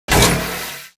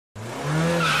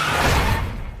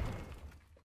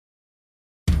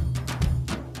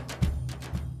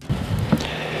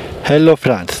Hello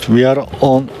friends, we are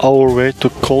on our way to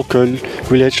kolköy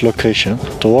village location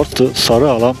towards the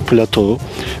Sarıalan plateau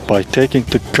by taking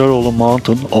the Köroğlu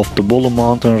mountain of the Bolu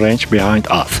mountain range behind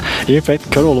us. In fact,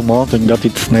 Köroğlu mountain got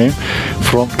its name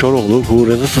from Köroğlu, who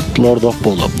resisted Lord of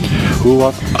Bolu, who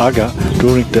was agha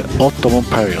during the Ottoman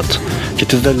period.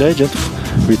 It is a legend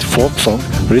with folk song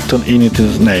written in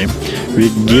its name. We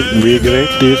grade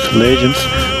these legends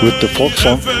with the folk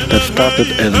song that started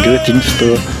as greetings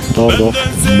to Lord of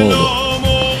Bolu.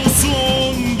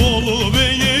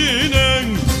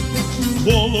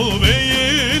 Bolu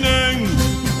Beyi'nin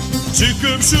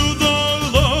çıkıp şu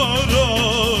dağlara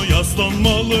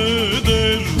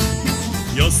yaslanmalıdır,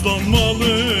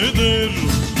 yaslanmalıdır.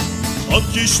 At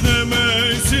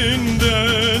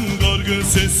kişnemesinden, kargı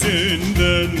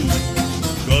sesinden,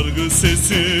 kargı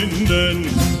sesinden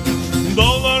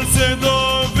dağlar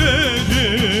seda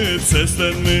verip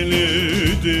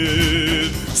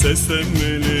seslenmelidir,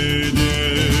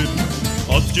 seslenmelidir.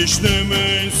 At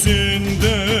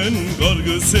kişnemesinden,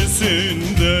 kargı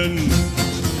sesinden,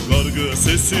 kargı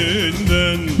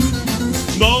sesinden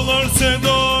dağlar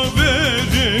seda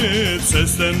verip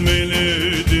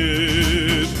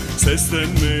seslenmelidir,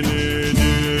 seslenmelidir.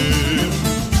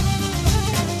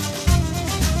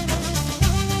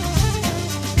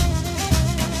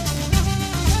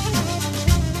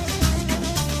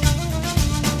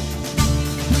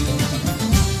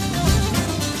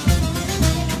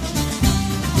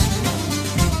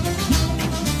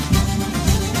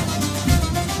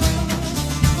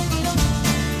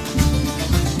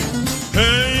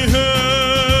 Hey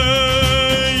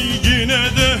hey yine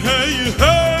de hey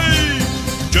hey,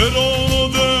 Köroğlu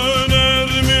döner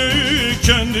mi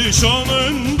kendi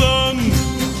şanından,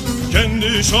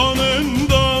 kendi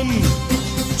şanından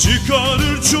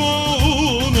çıkarır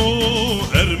çoğunu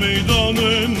er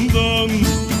meydanından,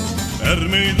 er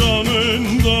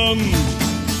meydanından.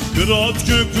 Kırat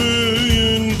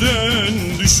köpüğünden,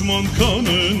 düşman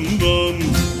kanından,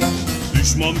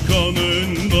 düşman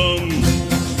kanından.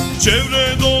 Çevre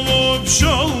dolap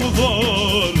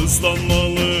şalvar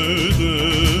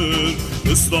ıslanmalıdır,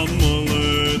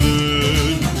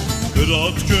 ıslanmalıdır.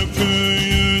 Kırat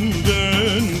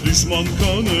köpüğünden, düşman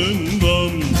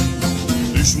kanından,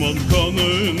 düşman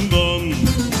kanından.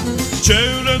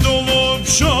 Çevre dolap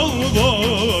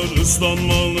şalvar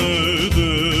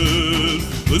ıslanmalıdır,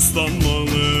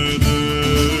 ıslanmalıdır.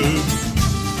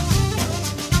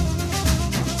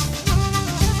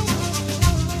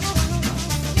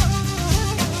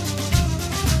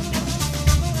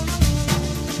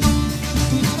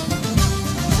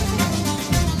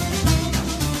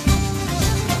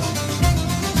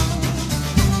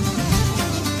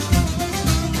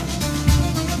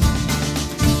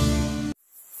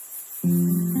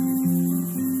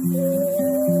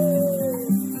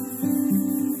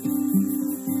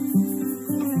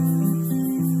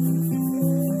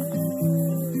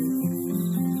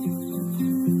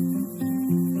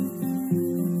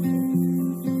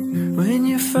 When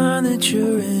you find that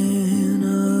you're in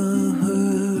a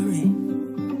hurry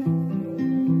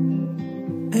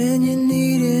and you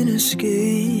need an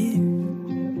escape,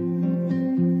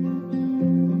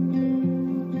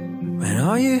 when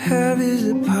all you have is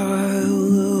a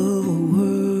pile of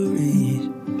worries,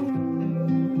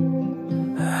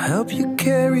 I'll help you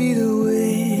carry the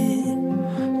weight.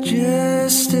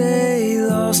 Just stay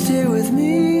lost here with me.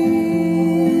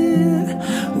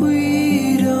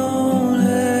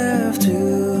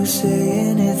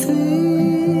 Say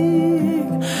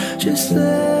anything, just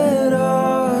let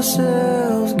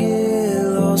ourselves get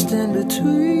lost in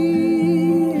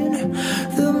between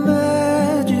the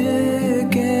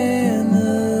magic and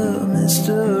the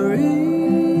mystery.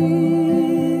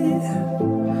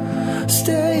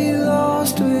 Stay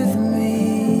lost with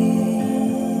me.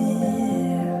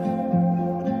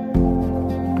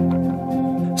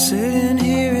 Sitting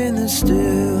here in the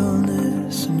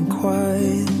stillness and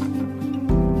quiet,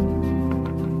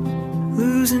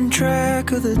 losing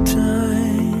track of the time.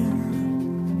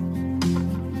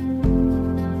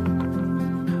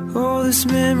 Oh, this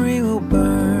memory will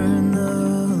burn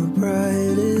the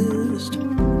brightest.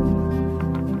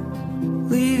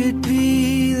 Leave it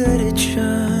be, let it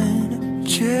shine.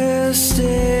 Just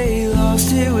stay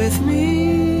lost here with me.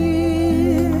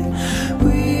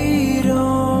 We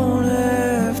don't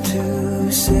have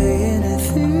to say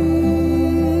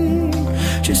anything.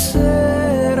 Just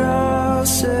let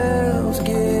ourselves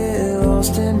get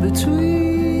lost in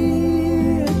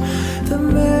between the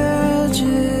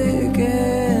magic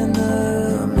and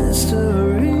the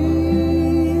mystery.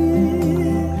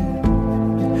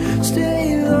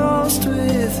 Stay lost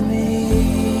with me.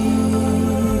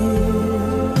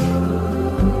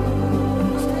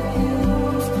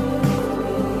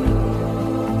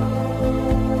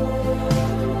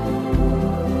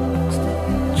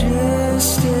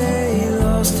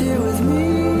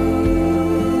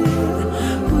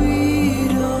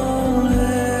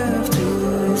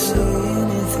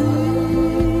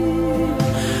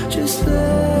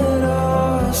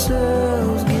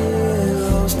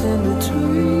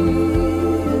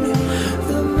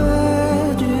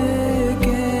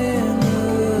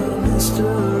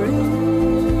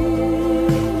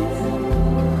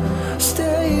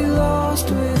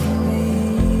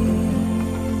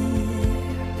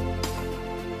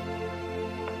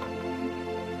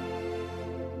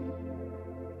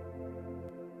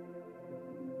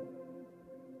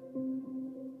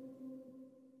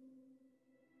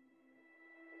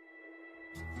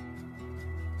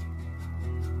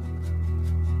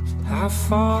 I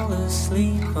fall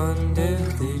asleep under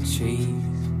the trees.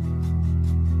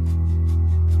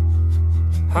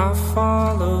 I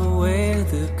follow where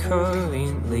the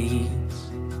current leads.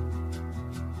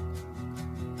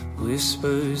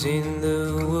 Whispers in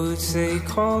the woods, they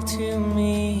call to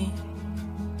me.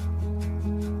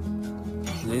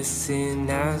 Listen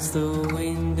as the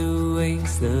wind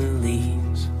awakes the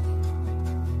leaves.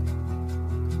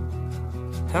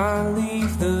 I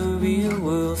leave the real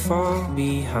world far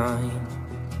behind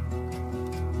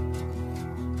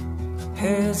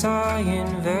as I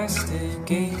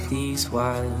investigate these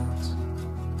wilds.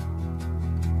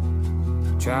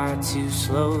 Try to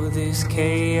slow this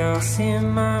chaos in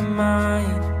my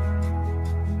mind.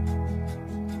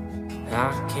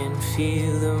 I can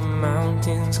feel the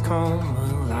mountains come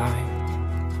alive.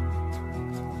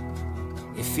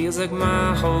 It feels like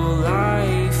my whole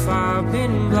life I've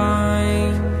been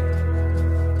blind.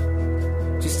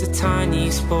 Just a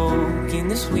tiny spoke in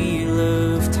this wheel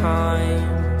of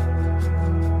time.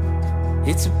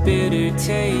 It's a bitter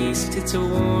taste, it's a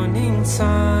warning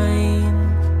sign.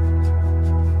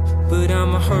 But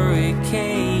I'm a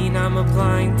hurricane, I'm a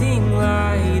blinding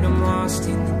light. I'm lost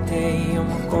in the day, I'm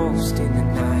a ghost in the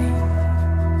night.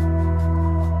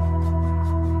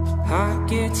 I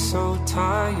get so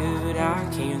tired I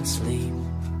can't sleep.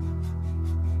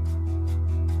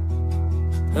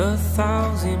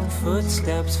 1,000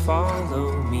 footsteps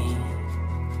follow me.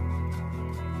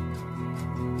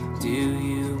 Do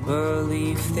you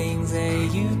believe things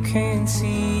that you can't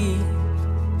see?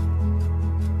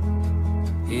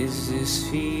 Is this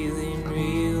feeling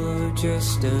real or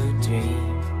just a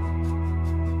dream?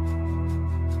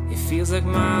 It feels like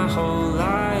my whole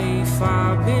life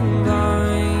I've been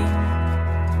blind.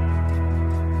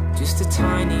 Just a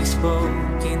tiny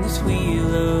spoke in this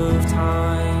wheel of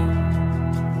time.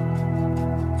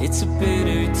 It's a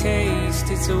bitter taste,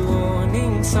 it's a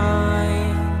warning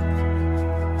sign.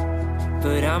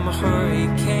 But I'm a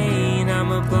hurricane,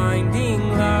 I'm a blinding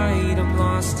light. I'm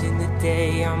lost in the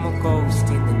day, I'm a ghost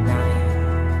in the night.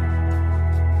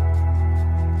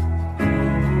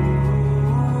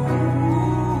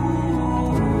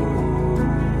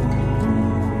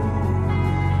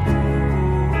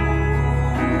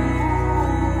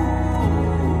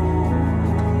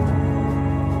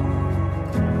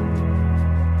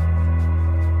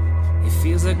 It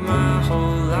feels like my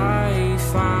whole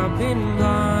life I've been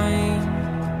blind.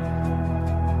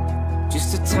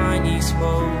 Just a tiny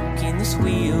spoke in this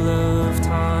wheel of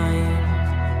time.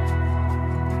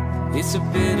 It's a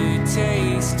bitter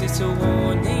taste, it's a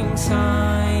warning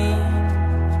sign.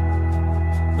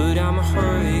 But I'm a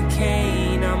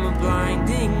hurricane, I'm a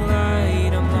blinding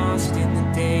light. I'm lost in the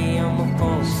day, I'm a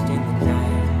ghost in the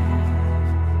night.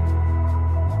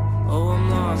 Oh, I'm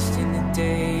lost in the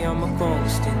day, I'm a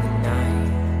ghost in the night.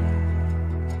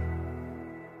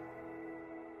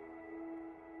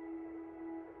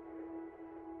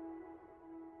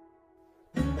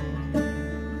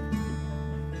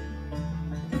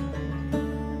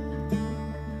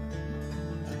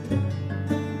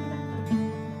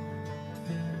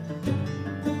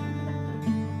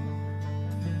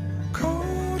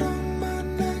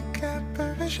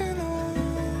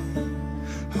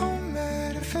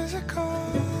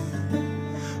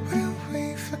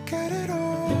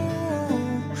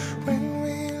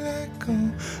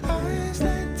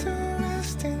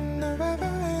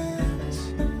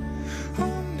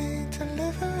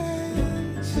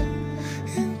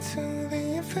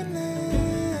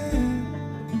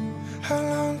 How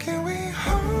long can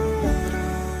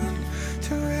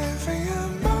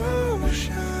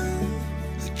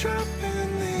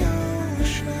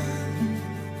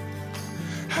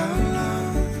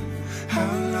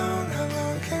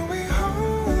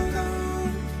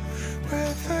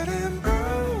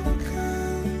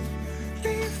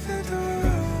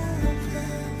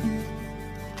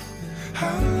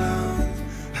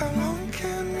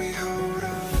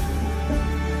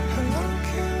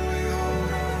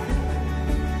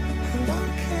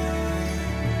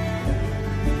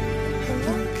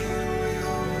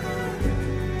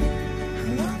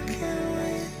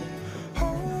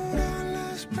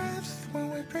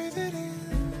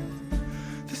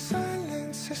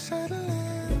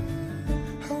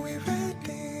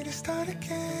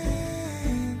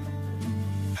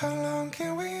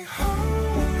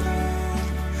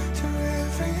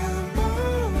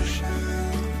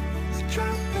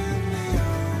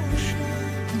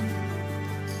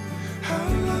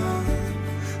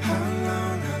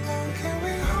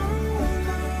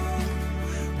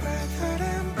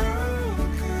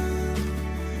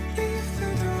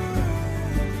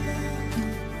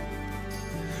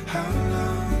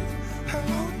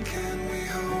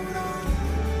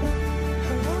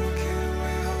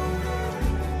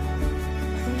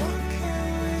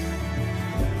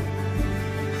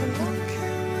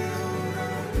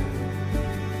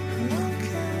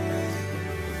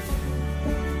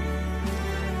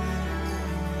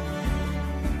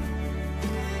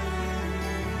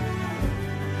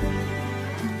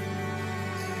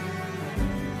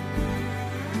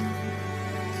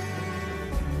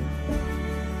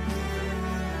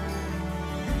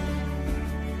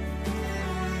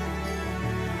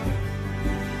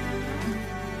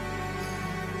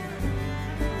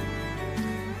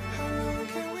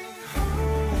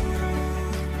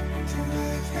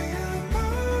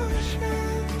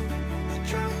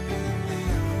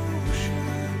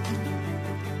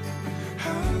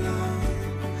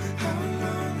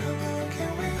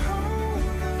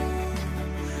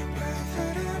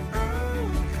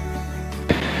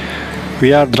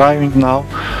We are driving now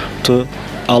to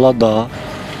Aladağ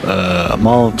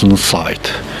mountain side.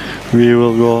 We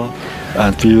will go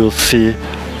and we will see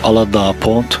Aladağ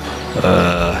Pond.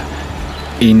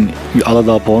 In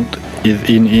Aladağ Pond is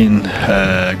in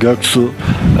Göksu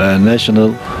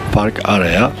National Park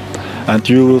area, and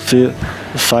you will see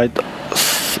side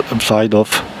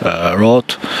of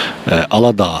road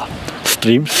Aladağ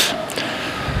streams.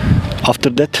 After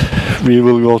that, we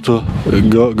will go to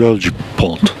Gölcük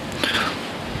Pond.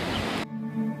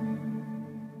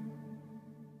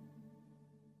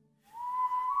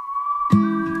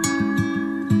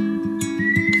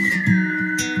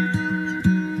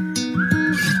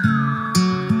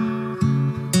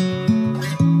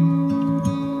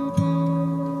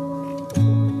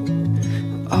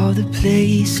 All the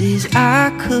places I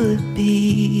could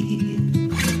be,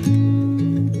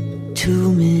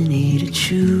 too many to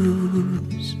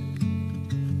choose.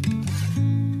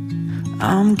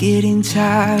 I'm getting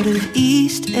tired of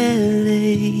East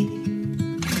LA.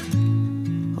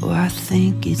 Oh, I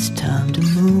think it's time to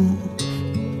move.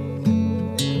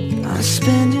 I'm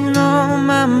spending all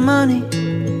my money,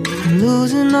 I'm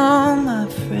losing all my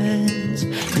friends,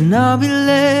 and I'll be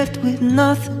left with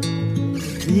nothing.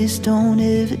 This don't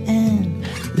ever end.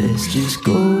 Let's just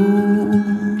go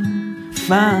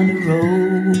find a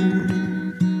road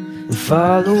and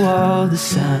follow all the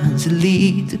signs that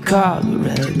lead to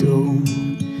Colorado.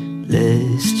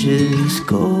 Let's just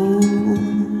go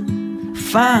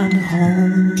find a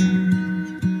home,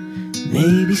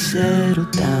 maybe settle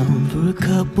down for a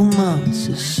couple months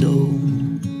or so.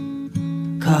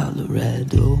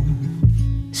 Colorado,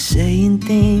 saying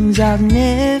things I've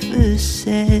never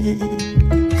said,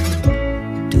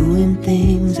 doing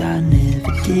things I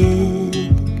never did.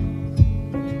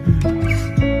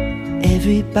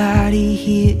 Everybody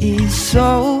here is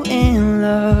so in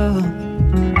love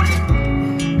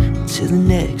till the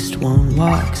next one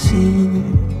walks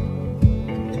in.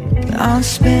 But I'm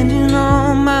spending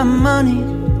all my money,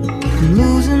 I'm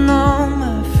losing all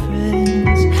my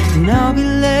friends, and I'll be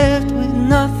left with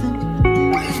nothing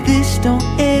if this don't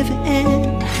ever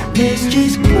end. Let's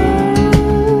just go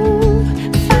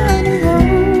find a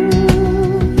road,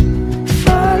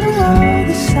 follow all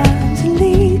the signs that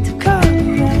lead to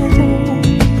Colorado.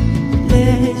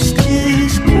 Let's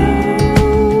just go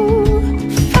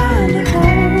find a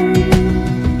home,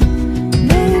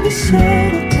 maybe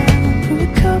settle down for a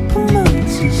couple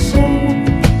months or so.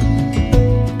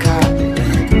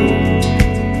 Colorado,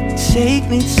 take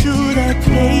me to that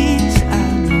place I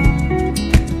know,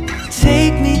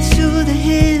 take me to the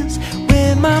hills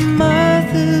where my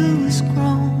mother was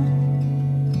grown.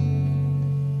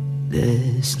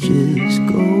 Let's just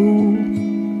go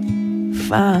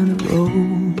find a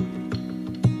road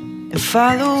and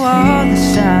follow all the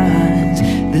signs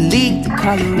that lead to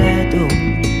Colorado.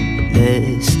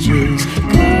 Let's just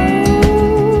go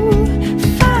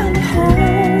find a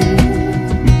home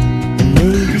and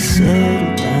maybe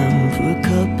settle down for a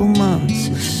couple months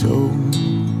or so.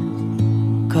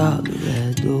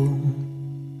 Colorado.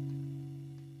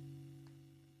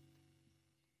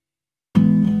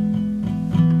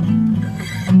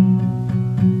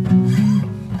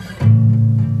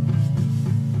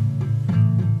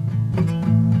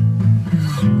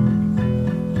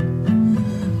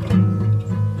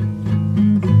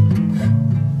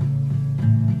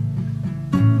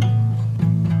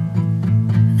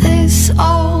 This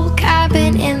old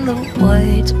cabin in the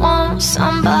woods wants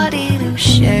somebody to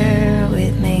share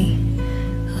with me.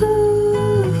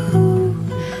 Ooh,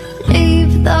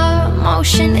 leave the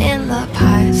motion in the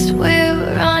past,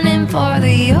 we're running for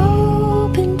the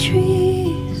open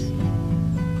trees.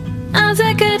 As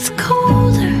it gets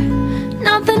colder,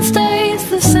 nothing stays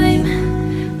the same.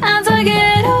 As I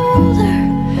get older,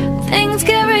 things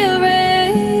get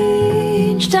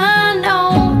rearranged. I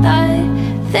know that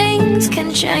things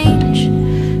can change,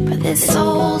 but this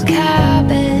old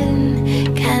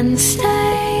cabin can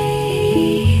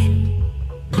stay.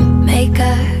 Make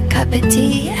a cup of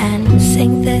tea and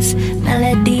sing this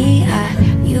melody.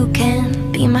 You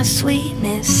can be my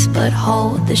sweetness, but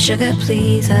hold the sugar,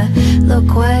 please.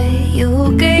 Look what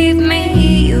you gave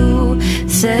me, you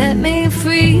set me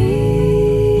free.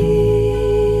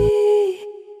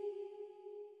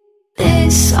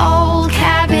 This old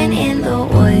cabin in the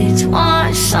woods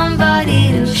wants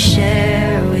somebody to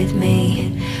share with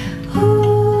me.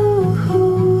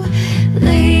 Ooh,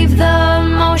 leave the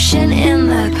motion in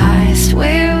the past,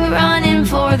 we're running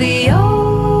for the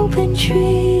open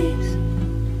trees.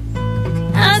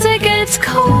 As it gets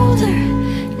colder,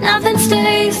 nothing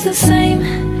stays the same.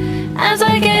 As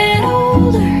I get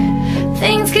older,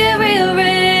 things get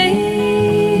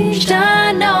rearranged.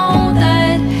 I know that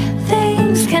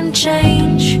can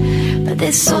change, but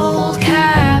this old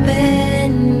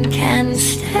cabin can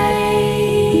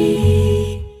stay.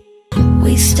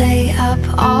 We stay up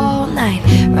all night,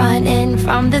 running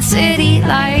from the city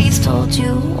lights. Told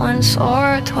you once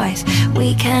or twice,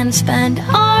 we can spend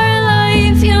our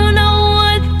life. You know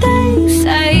what they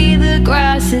say, the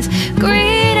grass is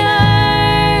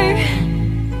greener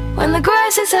when the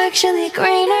grass is actually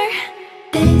greener.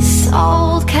 This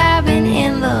old cabin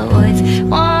in the woods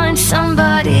wants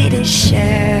somebody to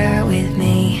share with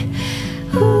me.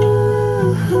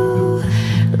 Ooh,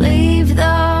 leave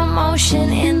the motion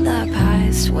in the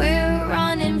past. We're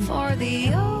running for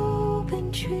the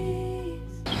open trees.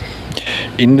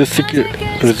 In the ski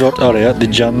resort area, the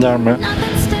Gendarmerie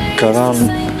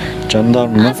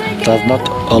does not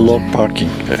allow parking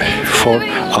for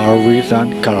RVs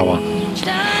and caravan.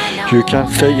 You can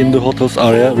stay in the hotels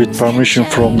area with permission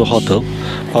from the hotel,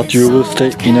 but you will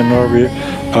stay in an RV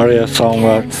area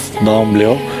somewhere down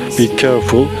below. Be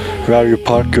careful where you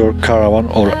park your caravan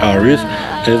or RVs,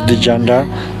 as the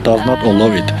gendarme does not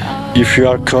allow it. If you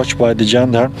are caught by the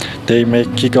gendarme, they may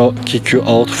kick you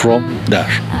out from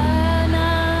there.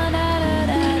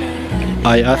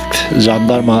 I asked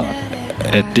gendarme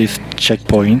at this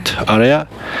checkpoint area.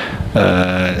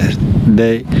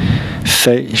 They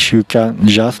say you can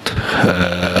just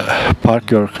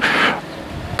park your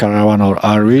caravan or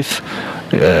RVs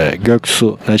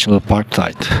Göksu National Park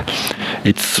site.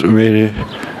 It's very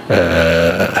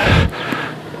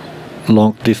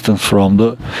long distance from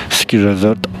the ski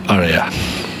resort area.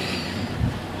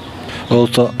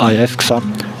 Also, I asked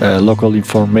some local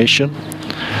information,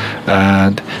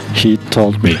 and he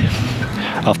told me.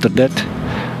 After that,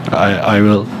 I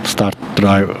will start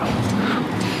drive,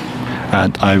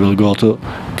 and I will go to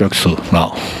Göksu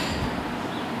now.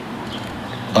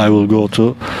 I will go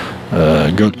to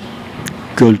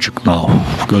Gölcük now,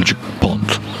 Gölcük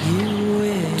Pond.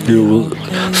 You will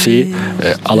see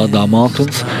Aladağlar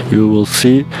Mountains, you will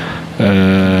see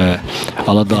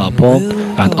Aladağ Pond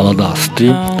and Aladağ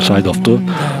stream side of the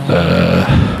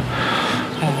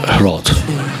road.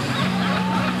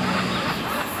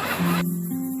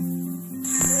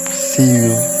 See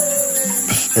you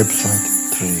episode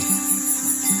 3.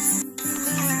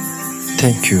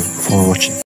 Thank you for watching.